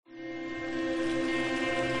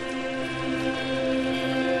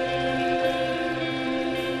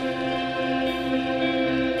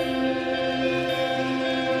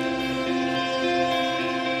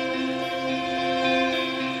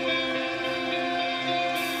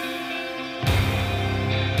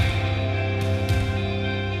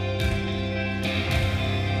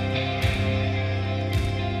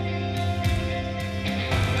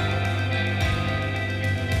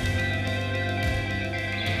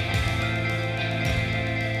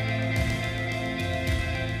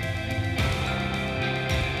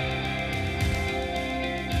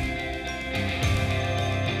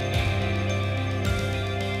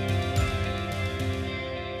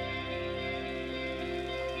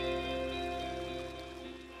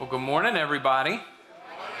Well, good morning, everybody.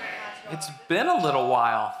 It's been a little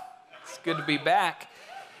while. It's good to be back.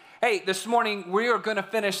 Hey, this morning we are going to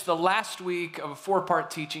finish the last week of a 4-part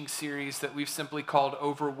teaching series that we've simply called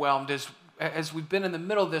Overwhelmed. As we've been in the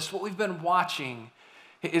middle of this, what we've been watching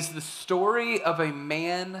is the story of a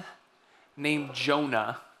man named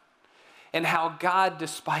Jonah and how God,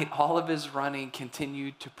 despite all of his running,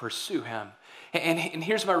 continued to pursue him. And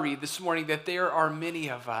here's my read this morning, that there are many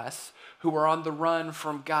of us who are on the run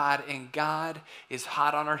from God, and God is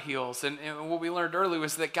hot on our heels. And what we learned earlier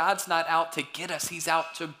was that God's not out to get us, he's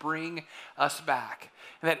out to bring us back.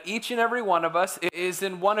 And that each and every one of us is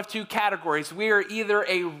in one of two categories. We are either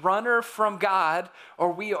a runner from God,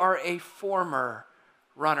 or we are a former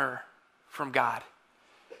runner from God.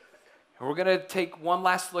 And we're going to take one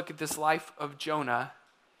last look at this life of Jonah.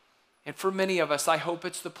 And for many of us, I hope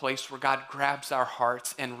it's the place where God grabs our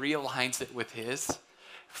hearts and realigns it with his.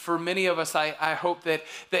 For many of us, I hope that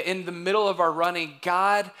in the middle of our running,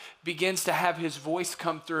 God begins to have his voice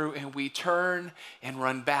come through and we turn and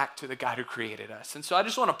run back to the God who created us. And so I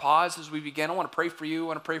just want to pause as we begin. I want to pray for you. I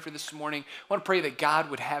want to pray for this morning. I want to pray that God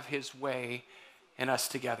would have his way in us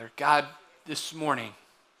together. God, this morning,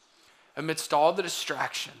 amidst all the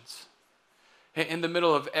distractions, in the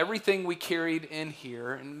middle of everything we carried in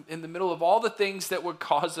here, in the middle of all the things that would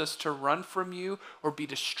cause us to run from you or be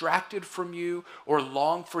distracted from you or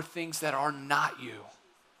long for things that are not you,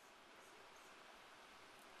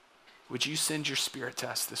 would you send your Spirit to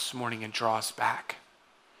us this morning and draw us back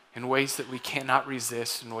in ways that we cannot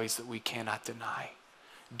resist, in ways that we cannot deny.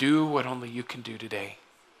 Do what only you can do today.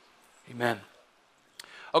 Amen.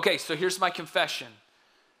 Okay, so here's my confession.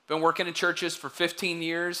 Been working in churches for 15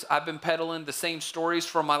 years. I've been peddling the same stories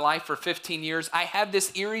from my life for 15 years. I have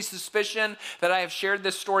this eerie suspicion that I have shared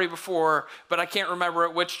this story before, but I can't remember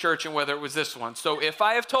at which church and whether it was this one. So if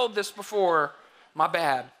I have told this before, my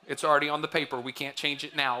bad. It's already on the paper. We can't change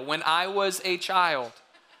it now. When I was a child,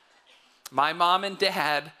 my mom and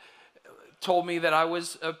dad told me that I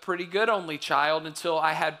was a pretty good only child until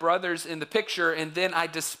I had brothers in the picture, and then I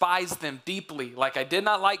despised them deeply. Like, I did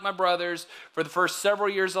not like my brothers for the first several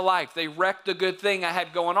years of life. They wrecked a good thing I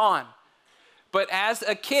had going on. But as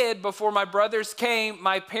a kid, before my brothers came,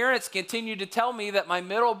 my parents continued to tell me that my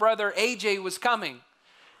middle brother, AJ, was coming.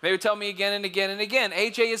 They would tell me again and again and again,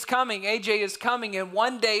 AJ is coming, AJ is coming. And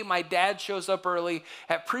one day, my dad shows up early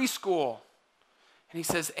at preschool. And he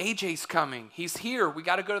says, AJ's coming. He's here. We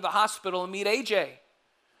got to go to the hospital and meet AJ.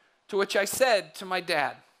 To which I said to my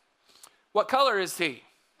dad, what color is he?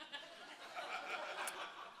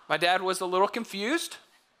 My dad was a little confused.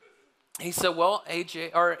 He said, well,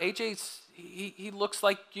 AJ's, he looks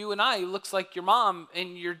like you and I. He looks like your mom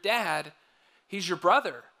and your dad. He's your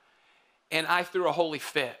brother. And I threw a holy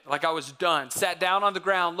fit. Like, I was done. Sat down on the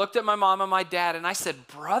ground, looked at my mom and my dad, and I said,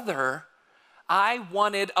 brother, I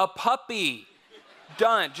wanted a puppy.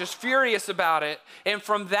 Done. Just furious about it. And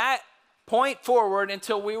from that point forward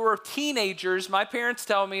until we were teenagers, my parents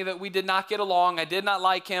tell me that we did not get along. I did not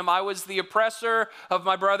like him. I was the oppressor of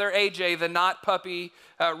my brother AJ, the not puppy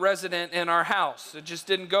resident in our house. It just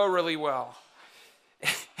didn't go really well.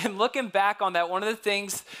 And looking back on that, one of the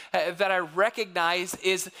things that I recognize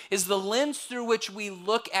is the lens through which we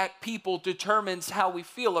look at people determines how we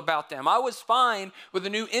feel about them. I was fine with a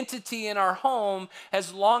new entity in our home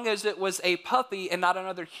as long as it was a puppy and not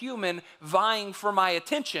another human vying for my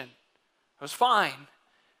attention. I was fine.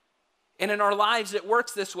 And in our lives, it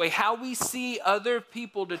works this way. How we see other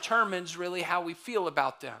people determines really how we feel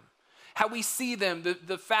about them. How we see them,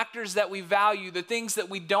 the factors that we value, the things that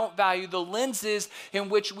we don't value, the lenses in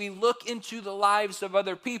which we look into the lives of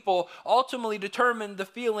other people ultimately determine the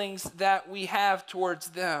feelings that we have towards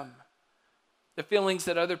them. The feelings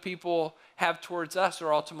that other people have towards us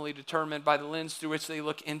are ultimately determined by the lens through which they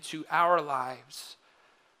look into our lives.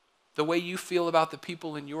 The way you feel about the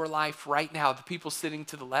people in your life right now, the people sitting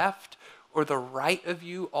to the left or the right of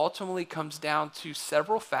you, ultimately comes down to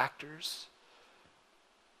several factors.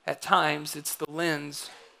 At times, it's the lens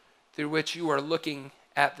through which you are looking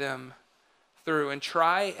at them through. And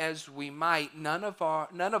try as we might, none of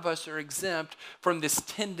us are exempt from this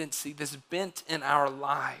tendency, this bent in our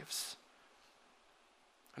lives.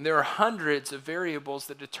 And there are hundreds of variables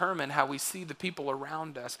that determine how we see the people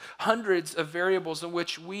around us. Hundreds of variables in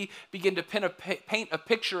which we begin to paint a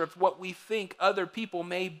picture of what we think other people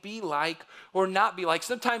may be like or not be like.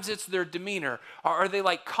 Sometimes it's their demeanor. Are they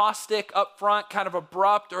like caustic, upfront, kind of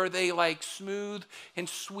abrupt? Or are they like smooth and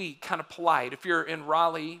sweet, kind of polite? If you're in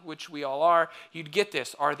Raleigh, which we all are, you'd get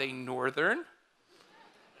this. Are they northern?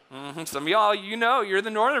 Some of y'all, you know, you're the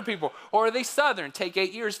northern people. Or are they southern? Take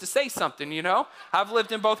 8 years to say something, you know? I've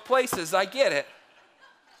lived in both places. I get it.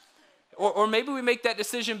 Or maybe we make that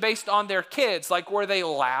decision based on their kids. Like, were they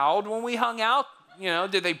loud when we hung out?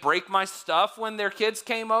 Did they break my stuff when their kids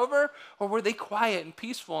came over? Or were they quiet and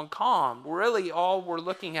peaceful and calm? Really, all we're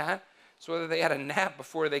looking at is whether they had a nap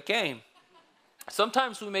before they came.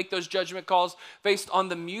 Sometimes we make those judgment calls based on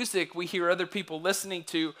the music we hear other people listening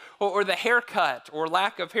to, or the haircut or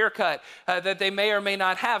lack of haircut that they may or may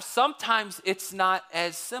not have. Sometimes it's not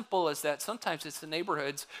as simple as that. Sometimes it's the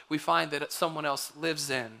neighborhoods we find that someone else lives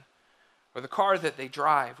in, or the car that they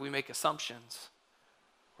drive. We make assumptions,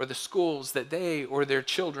 or the schools that they or their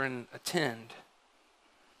children attend.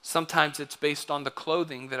 Sometimes it's based on the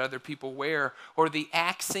clothing that other people wear, or the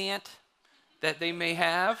accent that they may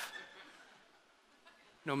have,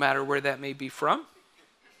 no matter where that may be from.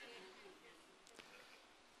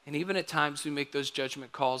 And even at times we make those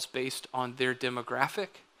judgment calls based on their demographic,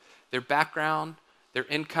 their background, their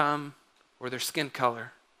income, or their skin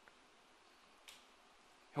color.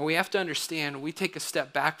 And we have to understand, when we take a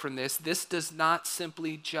step back from this does not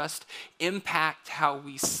simply just impact how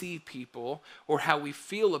we see people or how we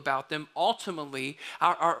feel about them. Ultimately,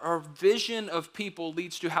 our vision of people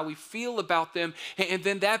leads to how we feel about them, and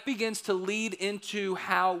then that begins to lead into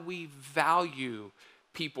how we value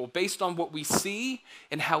people. Based on what we see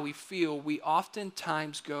and how we feel, we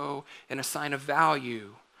oftentimes go and assign a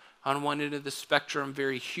value on one end of the spectrum,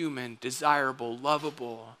 very human, desirable,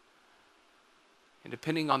 lovable. And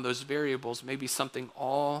depending on those variables, maybe something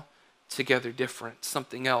altogether different,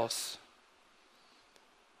 something else.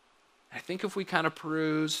 I think if we kind of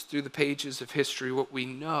peruse through the pages of history, what we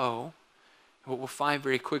know, what we'll find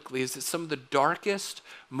very quickly is that some of the darkest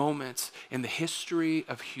moments in the history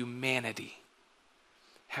of humanity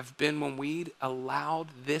have been when we allowed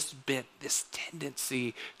this bent, this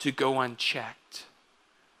tendency to go unchecked,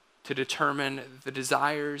 to determine the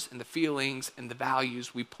desires and the feelings and the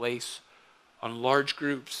values we place on large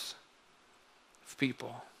groups of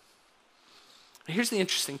people. And here's the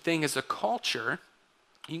interesting thing: as a culture,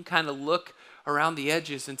 you can kind of look around the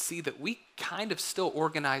edges and see that we kind of still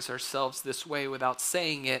organize ourselves this way without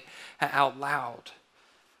saying it out loud.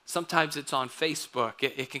 Sometimes it's on Facebook.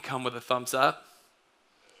 It can come with a thumbs up,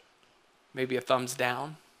 maybe a thumbs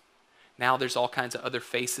down. Now there's all kinds of other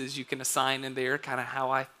faces you can assign in there, kind of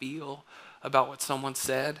how I feel about what someone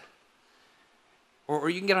said. Or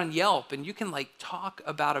you can get on Yelp and you can talk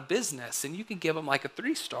about a business and you can give them a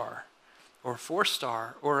 3-star or a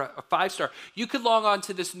 4-star or a 5-star. You could log on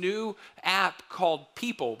to this new app called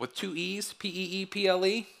People with 2 E's,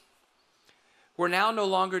 P-E-E-P-L-E, where now no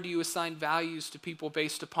longer do you assign values to people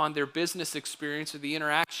based upon their business experience or the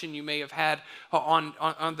interaction you may have had on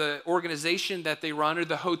the organization that they run or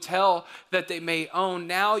the hotel that they may own.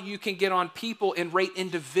 Now you can get on People and rate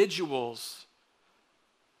individuals.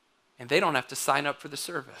 And they don't have to sign up for the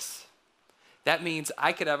service. That means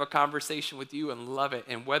I could have a conversation with you and love it.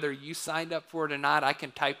 And whether you signed up for it or not, I can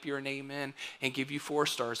type your name in and give you 4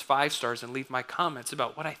 stars, 5 stars, and leave my comments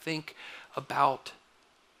about what I think about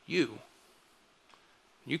you.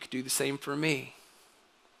 You could do the same for me.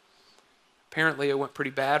 Apparently, it went pretty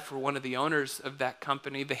bad for one of the owners of that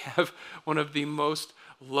company. They have one of the most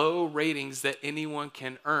low ratings that anyone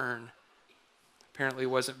can earn. Apparently, it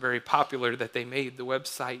wasn't very popular that they made the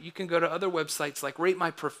website. You can go to other websites like Rate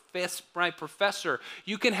My Professor.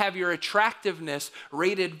 You can have your attractiveness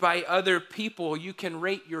rated by other people. You can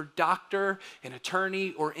rate your doctor, an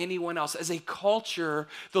attorney, or anyone else. As a culture,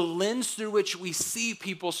 the lens through which we see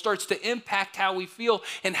people starts to impact how we feel,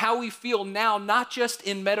 and how we feel now, not just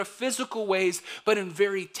in metaphysical ways, but in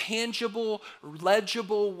very tangible,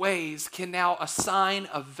 legible ways, can now assign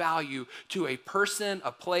a value to a person,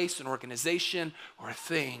 a place, an organization, or a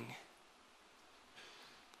thing.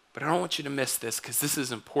 But I don't want you to miss this, because this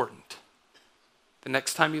is important. The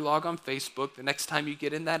next time you log on Facebook, the next time you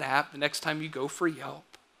get in that app, the next time you go for Yelp,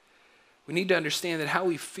 we need to understand that how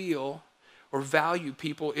we feel or value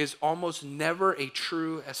people is almost never a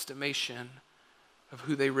true estimation of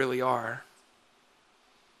who they really are.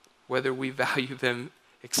 Whether we value them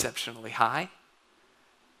exceptionally high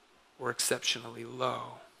or exceptionally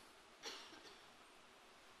low.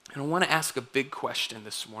 And I want to ask a big question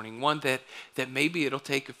this morning, one that maybe it'll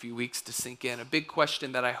take a few weeks to sink in, a big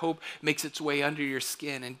question that I hope makes its way under your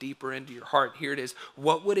skin and deeper into your heart. Here it is.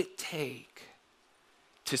 What would it take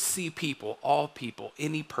to see people, all people,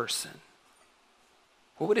 any person?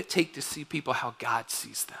 What would it take to see people how God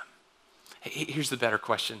sees them? Here's the better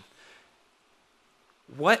question.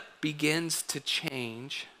 What begins to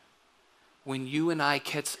change when you and I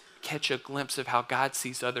catch a glimpse of how God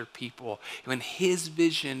sees other people, when his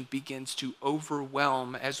vision begins to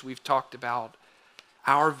overwhelm, as we've talked about,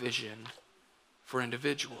 our vision for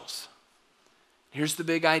individuals? Here's the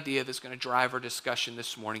big idea that's going to drive our discussion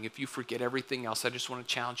this morning. If you forget everything else, I just want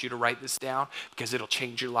to challenge you to write this down because it'll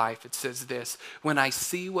change your life. It says this: when I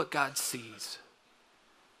see what God sees,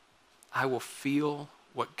 I will feel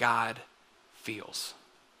what God feels.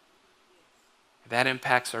 That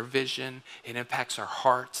impacts our vision, it impacts our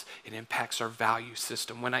hearts, it impacts our value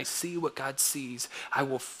system. When I see what God sees, I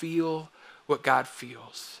will feel what God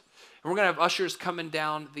feels. And we're going to have ushers coming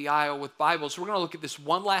down the aisle with Bibles. We're going to look at this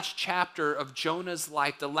one last chapter of Jonah's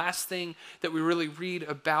life, the last thing that we really read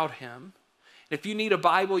about him. And if you need a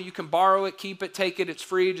Bible, you can borrow it, keep it, take it. It's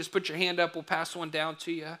free. Just put your hand up. We'll pass one down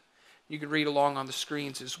to you. You can read along on the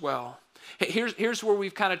screens as well. Here's where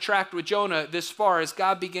we've kind of tracked with Jonah this far as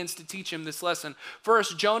God begins to teach him this lesson.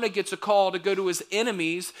 First, Jonah gets a call to go to his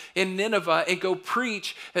enemies in Nineveh and go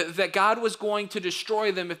preach that God was going to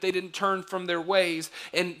destroy them if they didn't turn from their ways.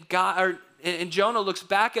 And Jonah looks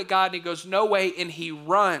back at God and he goes, no way, and he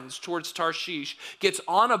runs towards Tarshish, gets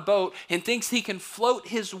on a boat and thinks he can float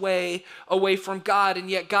his way away from God, and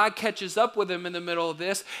yet God catches up with him in the middle of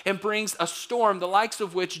this and brings a storm, the likes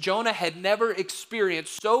of which Jonah had never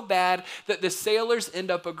experienced, so bad that the sailors end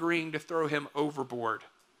up agreeing to throw him overboard.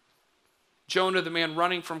 Jonah, the man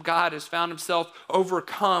running from God, has found himself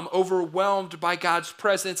overcome, overwhelmed by God's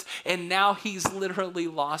presence, and now he's literally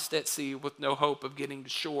lost at sea with no hope of getting to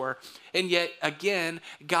shore. And yet, again,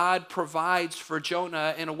 God provides for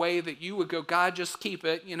Jonah in a way that you would go, God, just keep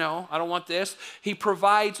it, I don't want this. He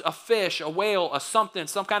provides a fish, a whale, some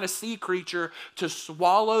kind of sea creature to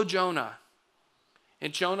swallow Jonah.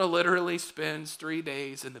 And Jonah literally spends 3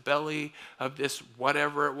 days in the belly of this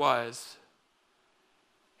whatever it was.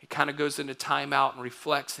 He kind of goes into timeout and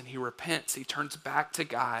reflects, and he repents. He turns back to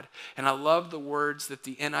God. And I love the words that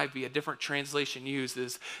the NIV, a different translation,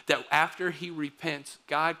 uses, that after he repents,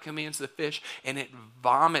 God commands the fish, and it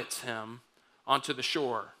vomits him onto the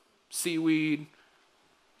shore. Seaweed,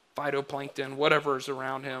 phytoplankton, whatever is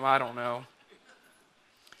around him, I don't know.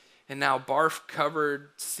 And now barf-covered,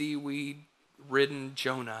 seaweed-ridden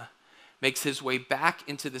Jonah makes his way back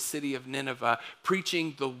into the city of Nineveh,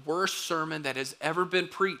 preaching the worst sermon that has ever been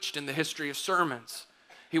preached in the history of sermons.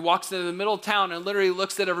 He walks into the middle of town and literally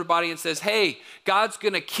looks at everybody and says, hey, God's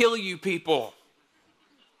going to kill you people.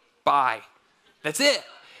 Bye. That's it.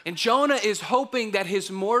 And Jonah is hoping that his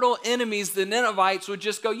mortal enemies, the Ninevites, would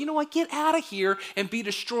just go, you know what, get out of here and be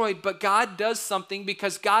destroyed. But God does something,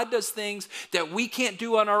 because God does things that we can't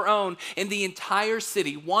do on our own. In the entire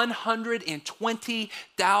city,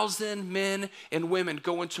 120,000 men and women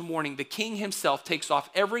go into mourning. The king himself takes off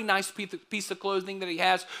every nice piece of clothing that he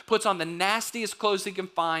has, puts on the nastiest clothes he can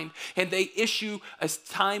find, and they issue a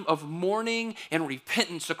time of mourning and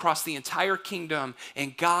repentance across the entire kingdom,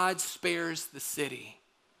 and God spares the city.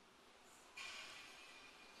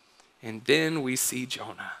 And then we see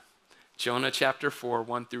Jonah. Jonah chapter 4,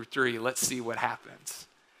 1-3. Let's see what happens.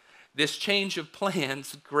 This change of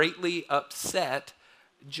plans greatly upset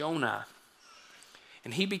Jonah,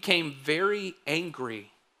 and he became very angry.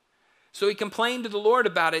 So he complained to the Lord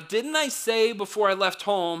about it. Didn't I say before I left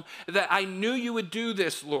home that I knew you would do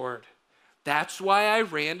this, Lord? That's why I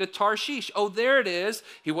ran to Tarshish. Oh, there it is.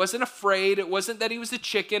 He wasn't afraid. It wasn't that he was a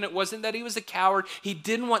chicken. It wasn't that he was a coward. He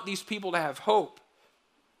didn't want these people to have hope.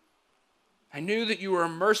 I knew that you were a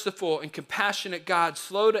merciful and compassionate God,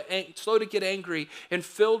 slow to get angry and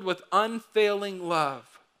filled with unfailing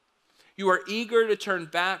love. You are eager to turn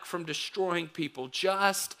back from destroying people.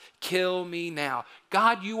 Just kill me now.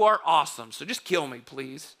 God, you are awesome, so just kill me,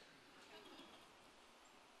 please.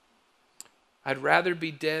 I'd rather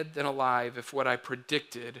be dead than alive if what I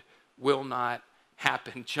predicted will not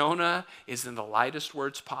happen. Jonah is, in the lightest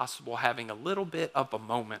words possible, having a little bit of a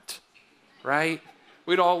moment, right?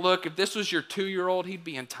 We'd all look, if this was your 2-year-old, he'd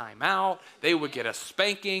be in timeout. They would get a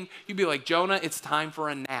spanking. You'd be like, Jonah, it's time for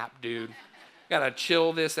a nap, dude. Gotta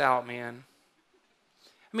chill this out, man.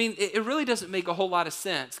 I mean, it really doesn't make a whole lot of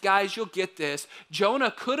sense. Guys, you'll get this. Jonah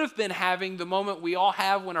could have been having the moment we all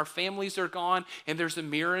have when our families are gone and there's a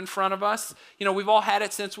mirror in front of us. We've all had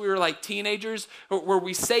it since we were like teenagers, where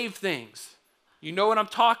we save things. You know what I'm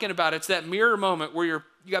talking about. It's that mirror moment where you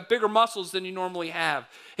got bigger muscles than you normally have,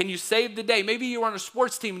 and you saved the day. Maybe you're on a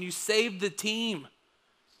sports team and you saved the team.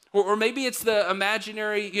 Or maybe it's the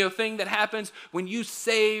imaginary thing that happens when you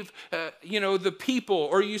save the people,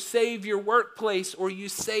 or you save your workplace, or you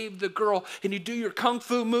save the girl, and you do your kung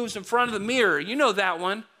fu moves in front of the mirror. You know that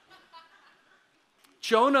one.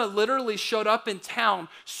 Jonah literally showed up in town,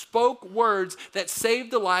 spoke words that saved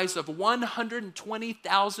the lives of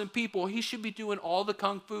 120,000 people. He should be doing all the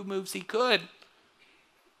kung fu moves he could.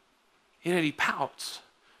 And then he pouts.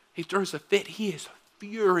 He throws a fit. He is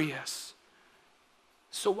furious.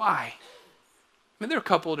 So why? I mean, there are a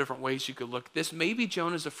couple of different ways you could look at this. Maybe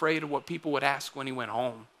Jonah's afraid of what people would ask when he went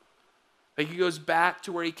home. Like he goes back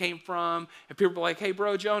to where he came from, and people are like, hey,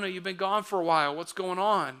 bro, Jonah, you've been gone for a while. What's going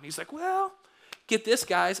on? He's like, well, get this,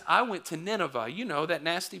 guys. I went to Nineveh. You know, that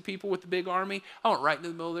nasty people with the big army. I went right into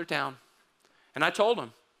the middle of their town. And I told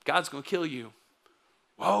them, God's going to kill you.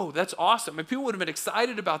 Whoa, that's awesome. And people would have been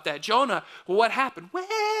excited about that. Jonah, well, what happened? Well,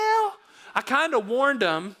 I kind of warned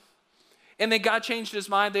them. And then God changed his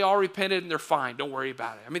mind. They all repented and they're fine. Don't worry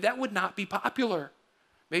about it. I mean, that would not be popular.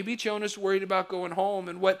 Maybe Jonah's worried about going home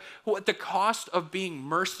and what the cost of being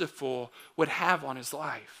merciful would have on his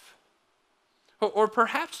life. Or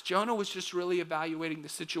perhaps Jonah was just really evaluating the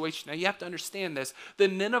situation. Now, you have to understand this. The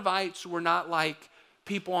Ninevites were not like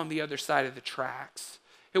people on the other side of the tracks.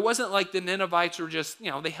 It wasn't like the Ninevites were just,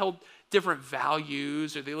 they held different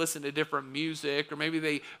values or they listened to different music or maybe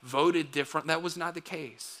they voted different. That was not the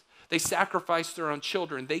case. They sacrificed their own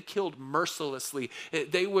children. They killed mercilessly.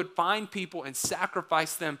 They would find people and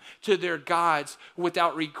sacrifice them to their gods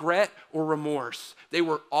without regret or remorse. They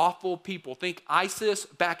were awful people. Think ISIS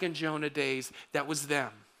back in Jonah days. That was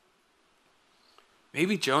them.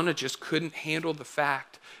 Maybe Jonah just couldn't handle the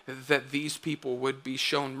fact that these people would be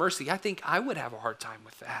shown mercy. I think I would have a hard time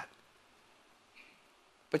with that.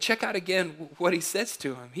 But check out again what he says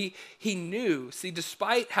to him. He knew, see,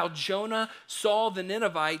 despite how Jonah saw the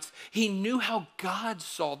Ninevites, he knew how God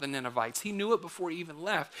saw the Ninevites. He knew it before he even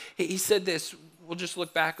left. He said this, we'll just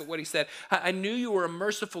look back at what he said. I knew you were a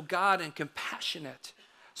merciful God and compassionate,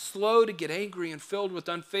 slow to get angry and filled with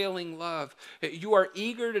unfailing love. You are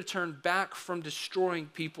eager to turn back from destroying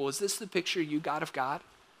people. Is this the picture you got of God?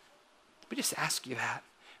 Let me just ask you that.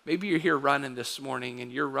 Maybe you're here running this morning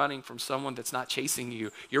and you're running from someone that's not chasing you.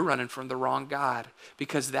 You're running from the wrong God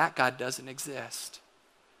because that God doesn't exist.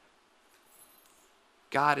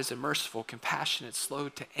 God is a merciful, compassionate, slow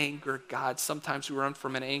to anger God. Sometimes we run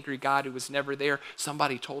from an angry God who was never there.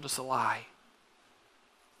 Somebody told us a lie.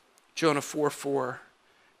 Jonah 4:4,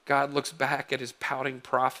 God looks back at his pouting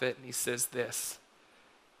prophet and he says this,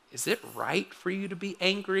 is it right for you to be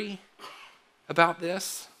angry about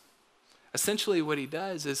this? Essentially what he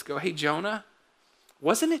does is go, hey, Jonah,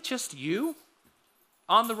 wasn't it just you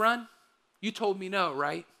on the run? You told me no,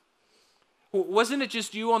 right? Wasn't it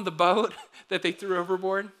just you on the boat that they threw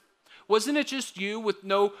overboard? Wasn't it just you with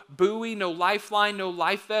no buoy, no lifeline, no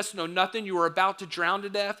life vest, no nothing? You were about to drown to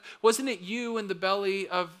death. Wasn't it you in the belly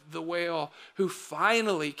of the whale who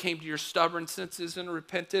finally came to your stubborn senses and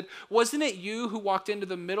repented? Wasn't it you who walked into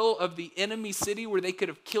the middle of the enemy city where they could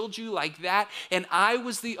have killed you like that? And I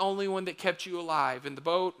was the only one that kept you alive in the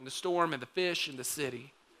boat, in the storm, and the fish, and the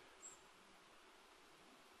city.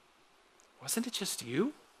 Wasn't it just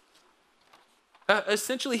you?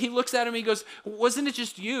 Essentially, he looks at him and he goes, wasn't it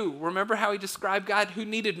just you? Remember how he described God who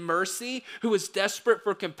needed mercy, who was desperate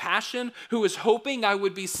for compassion, who was hoping I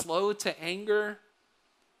would be slow to anger,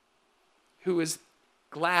 who was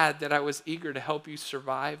glad that I was eager to help you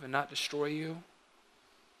survive and not destroy you?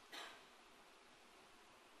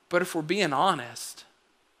 But if we're being honest,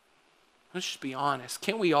 let's just be honest.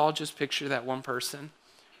 Can't we all just picture that one person?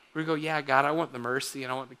 We go, yeah, God, I want the mercy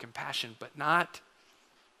and I want the compassion, but not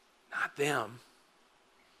them.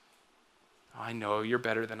 I know you're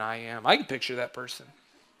better than I am. I can picture that person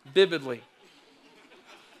vividly.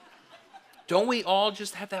 Don't we all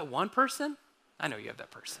just have that one person? I know you have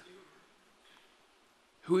that person.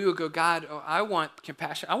 Who we would go, God, I want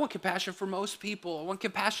compassion. I want compassion for most people. I want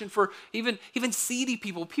compassion for even seedy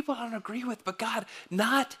people I don't agree with. But God,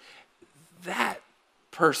 not that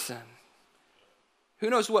person. Who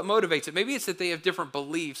knows what motivates it? Maybe it's that they have different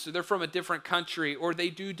beliefs, or they're from a different country, or they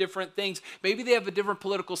do different things. Maybe they have a different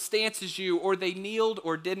political stance as you, or they kneeled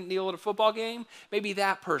or didn't kneel at a football game. Maybe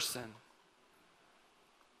that person.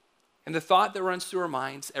 And the thought that runs through our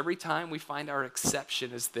minds every time we find our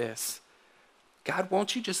exception is this: God,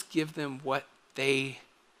 won't you just give them what they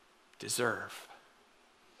deserve?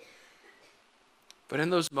 But in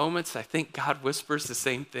those moments, I think God whispers the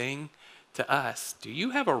same thing to us. Do you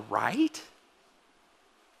have a right?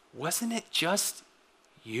 Wasn't it just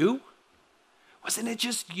you? Wasn't it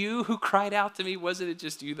just you who cried out to me? Wasn't it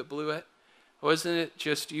just you that blew it? Wasn't it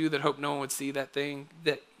just you that hoped no one would see that thing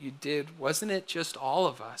that you did? Wasn't it just all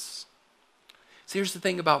of us? So here's the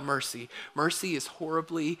thing about mercy. Mercy is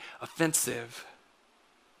horribly offensive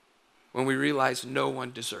when we realize no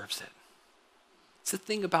one deserves it. It's the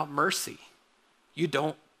thing about mercy. You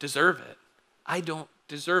don't deserve it. I don't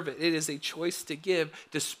deserve it. It is a choice to give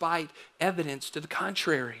despite evidence to the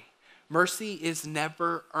contrary. Mercy is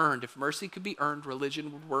never earned. If mercy could be earned,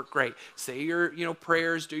 religion would work great. Say your,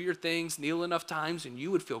 prayers, do your things, kneel enough times, and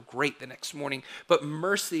you would feel great the next morning. But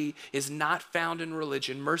mercy is not found in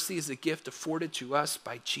religion. Mercy is a gift afforded to us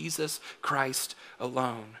by Jesus Christ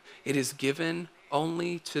alone. It is given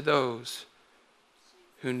only to those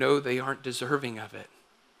who know they aren't deserving of it.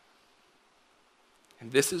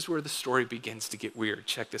 And this is where the story begins to get weird.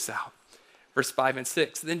 Check this out. Verse 5 and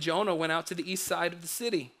 6. Then Jonah went out to the east side of the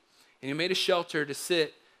city, and he made a shelter to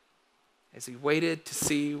sit as he waited to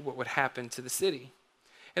see what would happen to the city.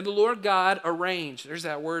 And the Lord God arranged, there's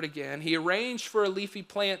that word again, he arranged for a leafy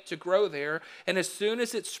plant to grow there, and as soon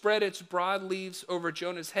as it spread its broad leaves over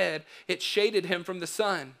Jonah's head, it shaded him from the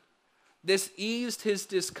sun. This eased his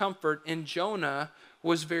discomfort, and Jonah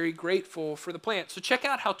was very grateful for the plant. So check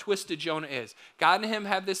out how twisted Jonah is. God and him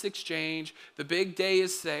have this exchange. The big day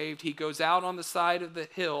is saved. He goes out on the side of the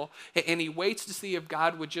hill, and he waits to see if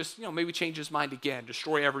God would just, maybe change his mind again,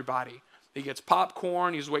 destroy everybody. He gets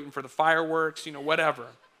popcorn. He's waiting for the fireworks, whatever.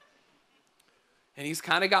 And he's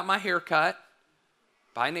kind of got my haircut,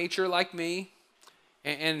 by nature like me.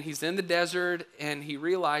 And he's in the desert, and he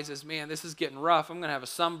realizes, man, this is getting rough. I'm going to have a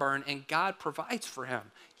sunburn, and God provides for him.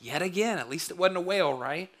 Yet again, at least it wasn't a whale,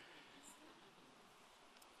 right?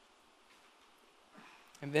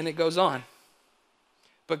 And then it goes on.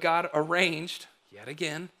 But God arranged, yet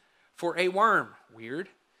again, for a worm. Weird.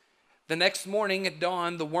 The next morning at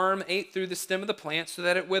dawn, the worm ate through the stem of the plant so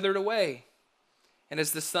that it withered away. And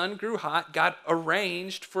as the sun grew hot, God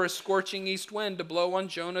arranged for a scorching east wind to blow on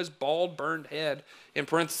Jonah's bald, burned head, in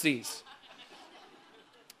parentheses.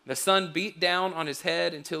 The sun beat down on his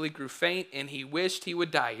head until he grew faint, and he wished he would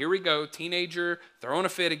die. Here we go, teenager throwing a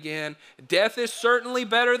fit again. Death is certainly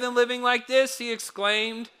better than living like this, he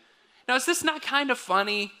exclaimed. Now, is this not kind of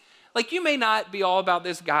funny? Like, you may not be all about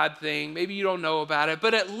this God thing. Maybe you don't know about it,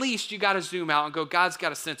 but at least you got to zoom out and go, God's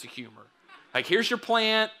got a sense of humor. Like, here's your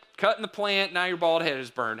plant. Cutting the plant, now your bald head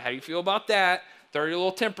is burned. How do you feel about that? Throw your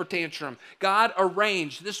little temper tantrum. God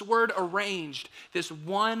arranged. This word arranged, this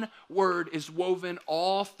one word is woven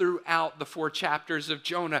all throughout the 4 chapters of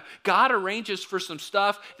Jonah. God arranges for some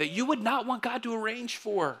stuff that you would not want God to arrange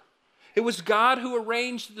for. It was God who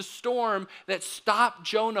arranged the storm that stopped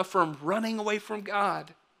Jonah from running away from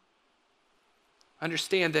God.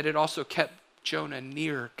 Understand that it also kept Jonah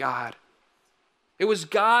near God. It was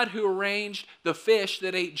God who arranged the fish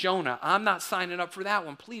that ate Jonah. I'm not signing up for that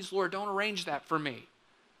one. Please, Lord, don't arrange that for me.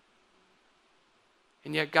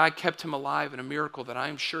 And yet God kept him alive in a miracle that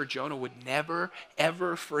I'm sure Jonah would never,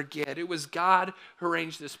 ever forget. It was God who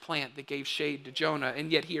arranged this plant that gave shade to Jonah.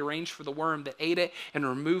 And yet he arranged for the worm that ate it and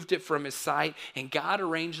removed it from his sight. And God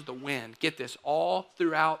arranged the wind. Get this, all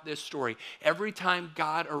throughout this story. Every time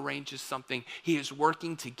God arranges something, he is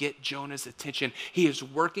working to get Jonah's attention. He is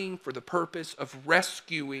working for the purpose of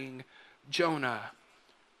rescuing Jonah.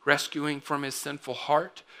 Rescuing from his sinful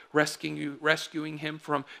heart, rescuing him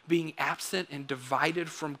from being absent and divided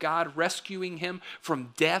from God, rescuing him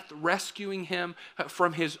from death, rescuing him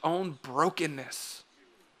from his own brokenness.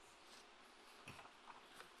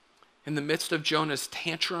 In the midst of Jonah's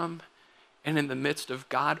tantrum and in the midst of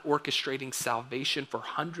God orchestrating salvation for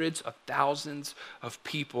hundreds of thousands of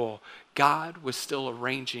people, God was still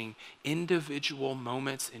arranging individual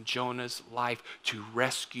moments in Jonah's life to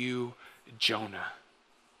rescue Jonah.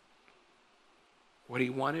 What he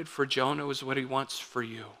wanted for Jonah was what he wants for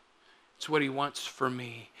you. It's what he wants for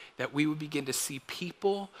me. That we would begin to see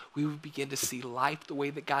people, we would begin to see life the way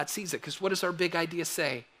that God sees it. Because what does our big idea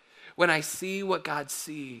say? When I see what God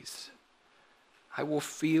sees, I will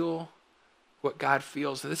feel what God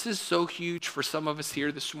feels. And this is so huge for some of us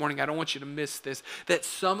here this morning. I don't want you to miss this. That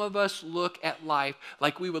some of us look at life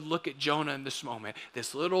like we would look at Jonah in this moment.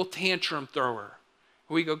 This little tantrum thrower.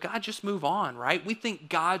 We go, God, just move on, right? We think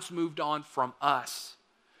God's moved on from us.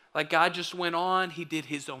 Like God just went on, he did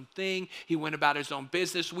his own thing, he went about his own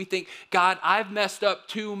business. We think, God, I've messed up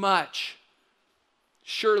too much.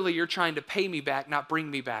 Surely you're trying to pay me back, not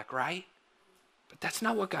bring me back, right? But that's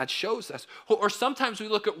not what God shows us. Or sometimes we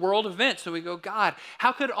look at world events and we go, God,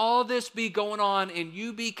 how could all this be going on and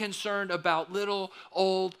you be concerned about little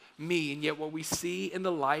old me? And yet what we see in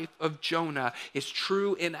the life of Jonah is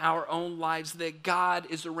true in our own lives, that God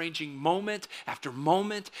is arranging moment after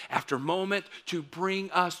moment after moment to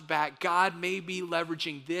bring us back. God may be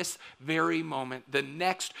leveraging this very moment, the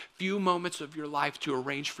next few moments of your life, to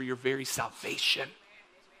arrange for your very salvation.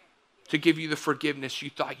 to give you the forgiveness you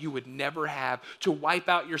thought you would never have, to wipe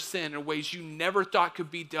out your sin in ways you never thought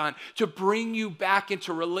could be done, to bring you back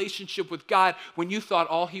into relationship with God when you thought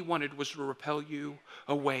all he wanted was to repel you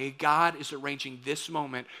away. God is arranging this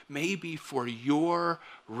moment maybe for your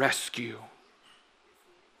rescue.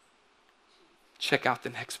 Check out the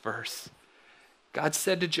next verse. God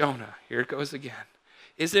said to Jonah, here it goes again,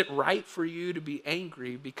 is it right for you to be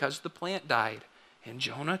angry because the plant died? And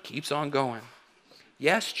Jonah keeps on going.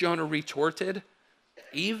 Yes, Jonah retorted,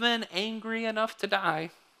 even angry enough to die.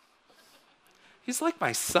 He's like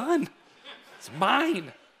my son. It's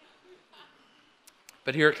mine.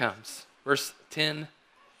 But here it comes. Verse 10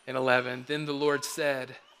 and 11. Then the Lord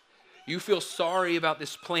said, you feel sorry about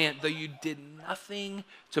this plant, though you did nothing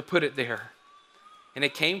to put it there. And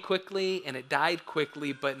it came quickly and it died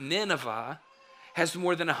quickly, but Nineveh has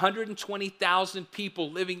more than 120,000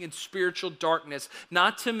 people living in spiritual darkness,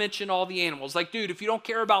 not to mention all the animals. Like, dude, if you don't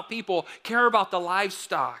care about people, care about the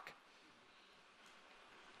livestock.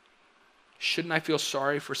 Shouldn't I feel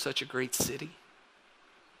sorry for such a great city?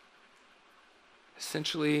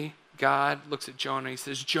 Essentially, God looks at Jonah. He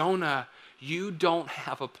says, Jonah, you don't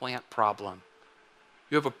have a plant problem.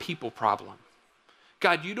 You have a people problem.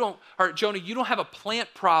 God, Jonah, you don't have a plant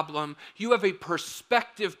problem. You have a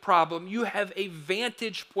perspective problem. You have a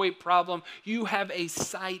vantage point problem. You have a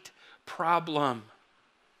sight problem.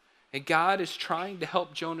 And God is trying to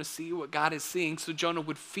help Jonah see what God is seeing so Jonah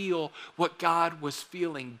would feel what God was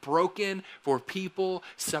feeling. Broken for people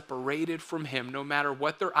separated from him, no matter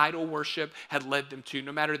what their idol worship had led them to,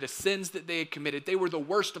 no matter the sins that they had committed. They were the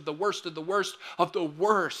worst of the worst of the worst of the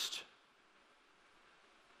worst.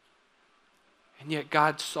 And yet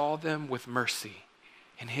God saw them with mercy,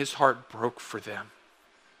 and his heart broke for them.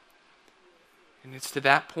 And it's to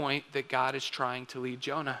that point that God is trying to lead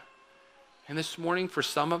Jonah. And this morning, for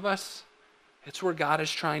some of us, it's where God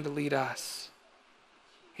is trying to lead us.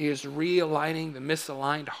 He is realigning the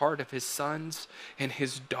misaligned heart of his sons and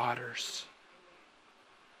his daughters.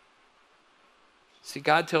 See,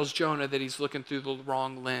 God tells Jonah that he's looking through the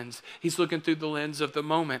wrong lens. He's looking through the lens of the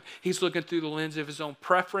moment. He's looking through the lens of his own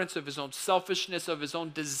preference, of his own selfishness, of his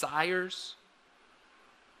own desires.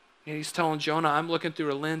 And he's telling Jonah, I'm looking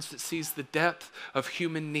through a lens that sees the depth of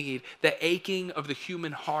human need, the aching of the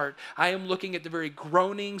human heart. I am looking at the very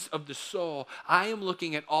groanings of the soul. I am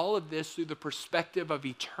looking at all of this through the perspective of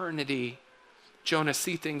eternity. Jonah,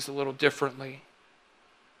 see things a little differently.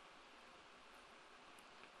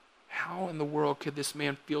 How in the world could this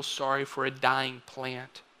man feel sorry for a dying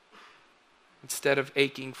plant instead of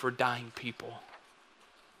aching for dying people?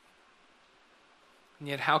 And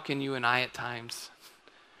yet, how can you and I at times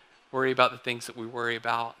worry about the things that we worry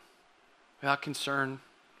about without concern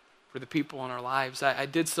for the people in our lives? I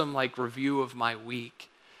did some review of my week.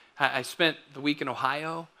 I spent the week in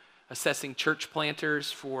Ohio assessing church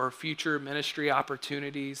planters for future ministry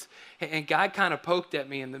opportunities. And God kind of poked at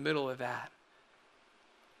me in the middle of that.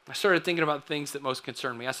 I started thinking about the things that most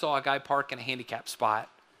concern me. I saw a guy park in a handicap spot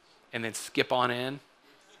and then skip on in.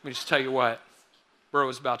 Let me just tell you what, bro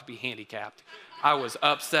was about to be handicapped. I was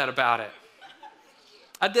upset about it.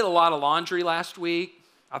 I did a lot of laundry last week.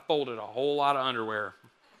 I folded a whole lot of underwear.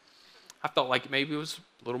 I felt like maybe it was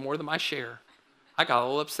a little more than my share. I got a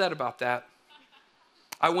little upset about that.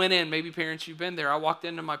 I went in, maybe parents, you've been there. I walked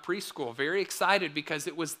into my preschool very excited because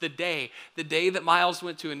it was the day that Miles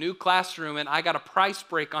went to a new classroom and I got a price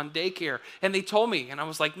break on daycare. And they told me, and I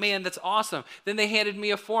was like, man, that's awesome. Then they handed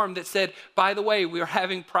me a form that said, by the way, we are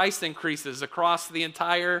having price increases across the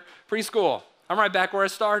entire preschool. I'm right back where I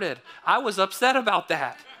started. I was upset about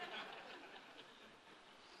that.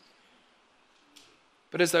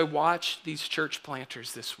 But as I watched these church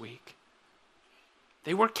planters this week,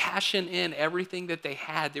 they were cashing in everything that they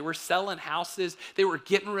had. They were selling houses. They were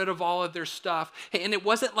getting rid of all of their stuff. And it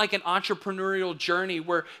wasn't like an entrepreneurial journey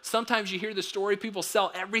where sometimes you hear the story, people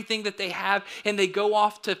sell everything that they have and they go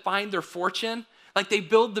off to find their fortune. Like they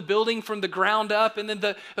build the building from the ground up and then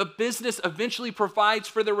the business eventually provides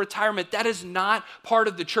for their retirement. That is not part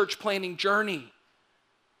of the church planting journey.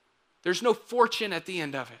 There's no fortune at the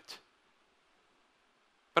end of it.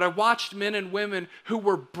 But I watched men and women who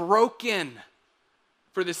were broken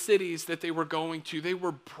for the cities that they were going to. They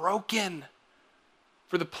were broken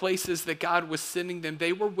for the places that God was sending them.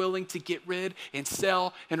 They were willing to get rid and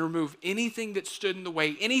sell and remove anything that stood in the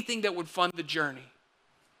way, anything that would fund the journey.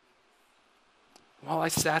 While I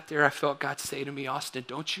sat there, I felt God say to me, Austin,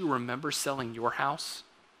 don't you remember selling your house?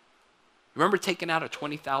 Remember taking out a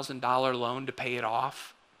 $20,000 loan to pay it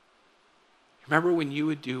off? Remember when you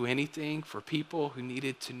would do anything for people who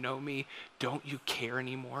needed to know me? Don't you care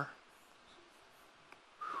anymore?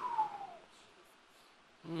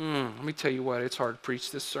 Let me tell you what, it's hard to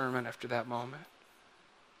preach this sermon after that moment.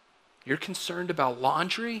 You're concerned about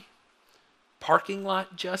laundry, parking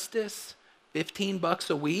lot justice, $15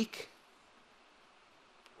 a week?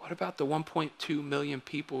 What about the 1.2 million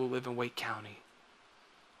people who live in Wake County?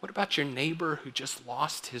 What about your neighbor who just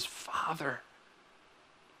lost his father?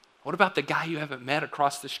 What about the guy you haven't met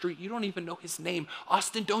across the street? You don't even know his name.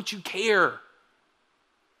 Austin, don't you care?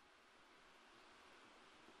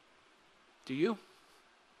 Do you?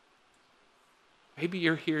 Maybe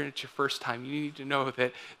you're here and it's your first time. You need to know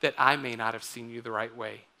that I may not have seen you the right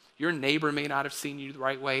way. Your neighbor may not have seen you the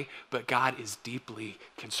right way, but God is deeply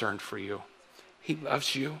concerned for you. He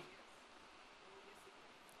loves you.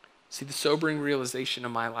 See, the sobering realization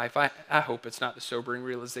of my life, I hope it's not the sobering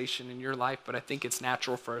realization in your life, but I think it's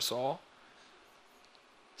natural for us all,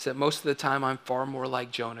 is that most of the time I'm far more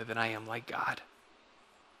like Jonah than I am like God.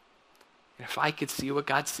 And if I could see what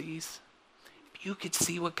God sees, if you could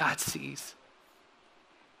see what God sees,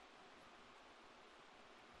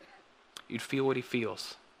 you'd feel what he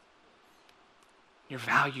feels. Your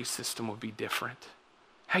value system would be different.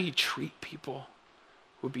 How you treat people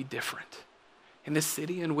would be different. And the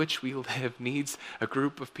city in which we live needs a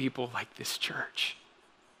group of people like this church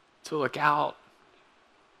to look out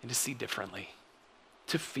and to see differently,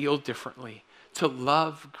 to feel differently, to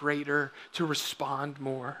love greater, to respond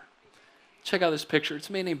more. Check out this picture. It's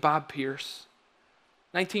a man named Bob Pierce.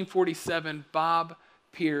 1947, Bob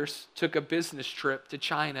Pierce took a business trip to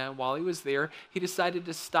China. While he was there, he decided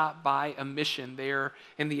to stop by a mission there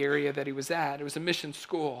in the area that he was at. It was a mission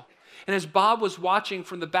school. And as Bob was watching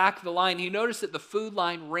from the back of the line, he noticed that the food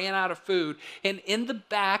line ran out of food. And in the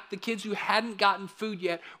back, the kids who hadn't gotten food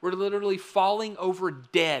yet were literally falling over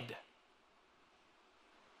dead.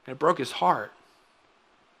 And it broke his heart.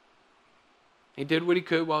 He did what he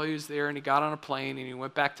could while he was there, and he got on a plane, and he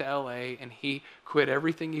went back to LA, and he quit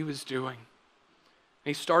everything he was doing. And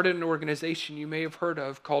he started an organization you may have heard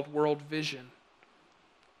of called World Vision.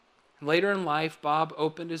 And later in life, Bob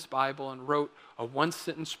opened his Bible and wrote a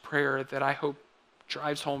one-sentence prayer that I hope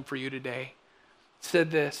drives home for you today. It said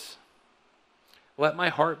this: "Let my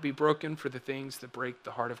heart be broken for the things that break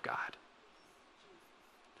the heart of God."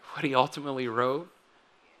 What he ultimately wrote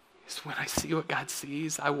is, when I see what God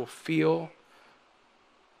sees, I will feel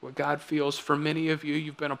what God feels. For many of you,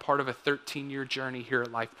 you've been a part of a 13-year journey here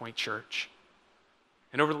at Life Point Church.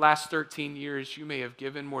 And over the last 13 years, you may have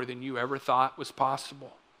given more than you ever thought was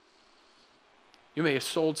possible. You may have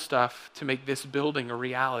sold stuff to make this building a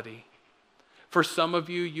reality. For some of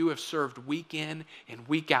you, you have served week in and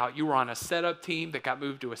week out. You were on a setup team that got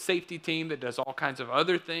moved to a safety team that does all kinds of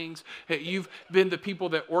other things. You've been the people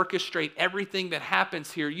that orchestrate everything that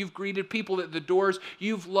happens here. You've greeted people at the doors.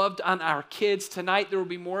 You've loved on our kids. Tonight, there will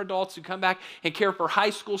be more adults who come back and care for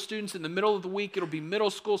high school students. In the middle of the week, it'll be middle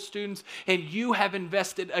school students. And you have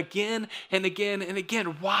invested again and again and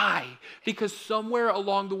again. Why? Because somewhere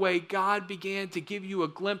along the way, God began to give you a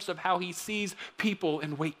glimpse of how he sees people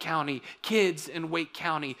in Wake County, kids in Wake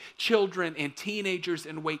County, children and teenagers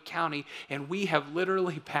in Wake County, and we have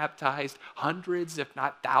literally baptized hundreds, if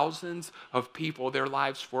not thousands, of people. Their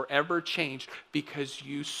lives forever changed because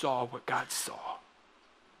you saw what God saw.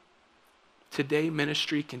 Today,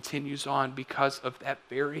 ministry continues on because of that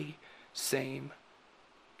very same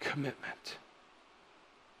commitment.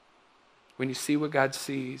 When you see what God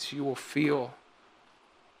sees, you will feel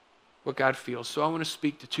what God feels. So I want to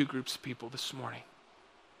speak to two groups of people this morning.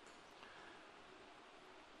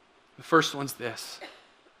 The first one's this.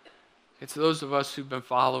 It's those of us who've been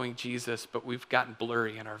following Jesus, but we've gotten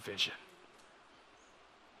blurry in our vision.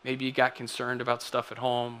 Maybe you got concerned about stuff at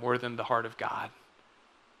home more than the heart of God.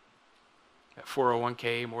 That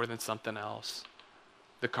 401k more than something else.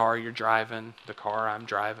 The car you're driving, the car I'm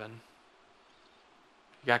driving.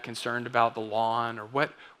 You got concerned about the lawn or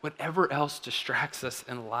whatever else distracts us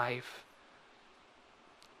in life.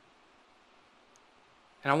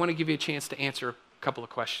 And I want to give you a chance to answer a couple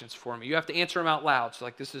of questions for me. You have to answer them out loud. So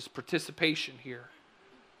like this is participation here.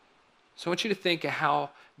 So I want you to think of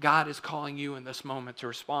how God is calling you in this moment to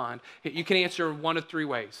respond. You can answer one of three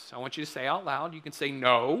ways. I want you to say out loud. You can say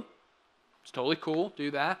no. It's totally cool.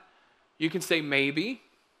 Do that. You can say maybe.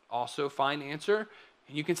 Also fine answer.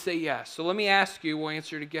 And you can say yes. So let me ask you, we'll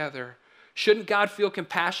answer together. Shouldn't God feel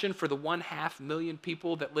compassion for the 1.5 million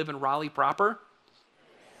people that live in Raleigh proper?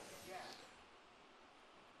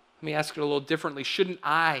 Let me ask it a little differently. Shouldn't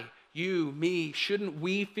I, you, me, shouldn't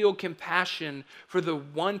we feel compassion for the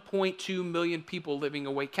 1.2 million people living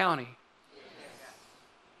in Wake County?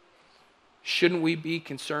 Shouldn't we be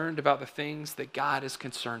concerned about the things that God is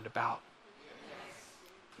concerned about?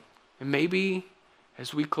 And maybe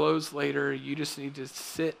As we close later, you just need to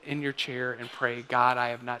sit in your chair and pray, God, I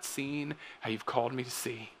have not seen how you've called me to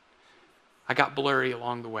see. I got blurry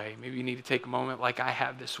along the way. Maybe you need to take a moment like I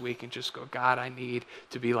have this week and just go, God, I need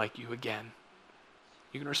to be like you again.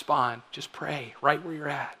 You can respond. Just pray right where you're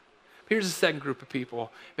at. Here's the second group of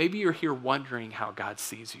people. Maybe you're here wondering how God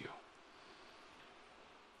sees you.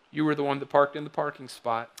 You were the one that parked in the parking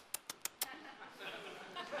spot.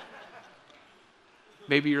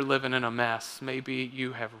 Maybe you're living in a mess. Maybe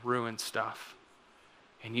you have ruined stuff.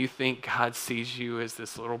 And you think God sees you as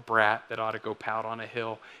this little brat that ought to go pout on a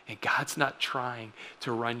hill. And God's not trying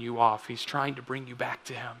to run you off. He's trying to bring you back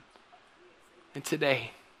to him. And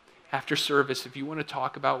today, after service, if you want to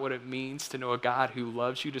talk about what it means to know a God who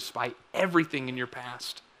loves you despite everything in your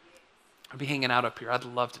past, I'll be hanging out up here. I'd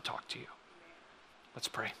love to talk to you. Let's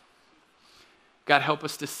pray. God, help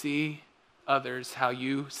us to see others how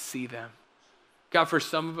you see them. God, for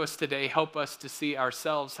some of us today, help us to see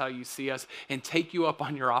ourselves how you see us and take you up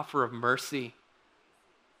on your offer of mercy.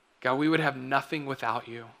 God, we would have nothing without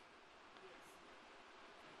you.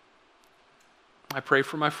 I pray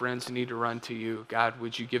for my friends who need to run to you. God,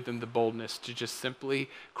 would you give them the boldness to just simply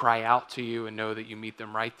cry out to you and know that you meet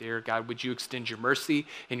them right there? God, would you extend your mercy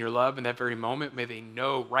and your love in that very moment? May they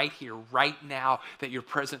know right here, right now, that your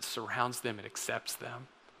presence surrounds them and accepts them.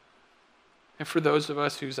 And for those of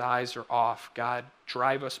us whose eyes are off, God,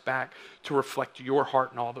 drive us back to reflect your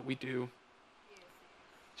heart in all that we do.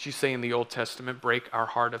 As you say in the Old Testament, break our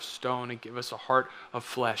heart of stone and give us a heart of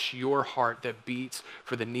flesh, your heart that beats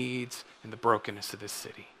for the needs and the brokenness of this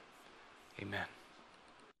city. Amen.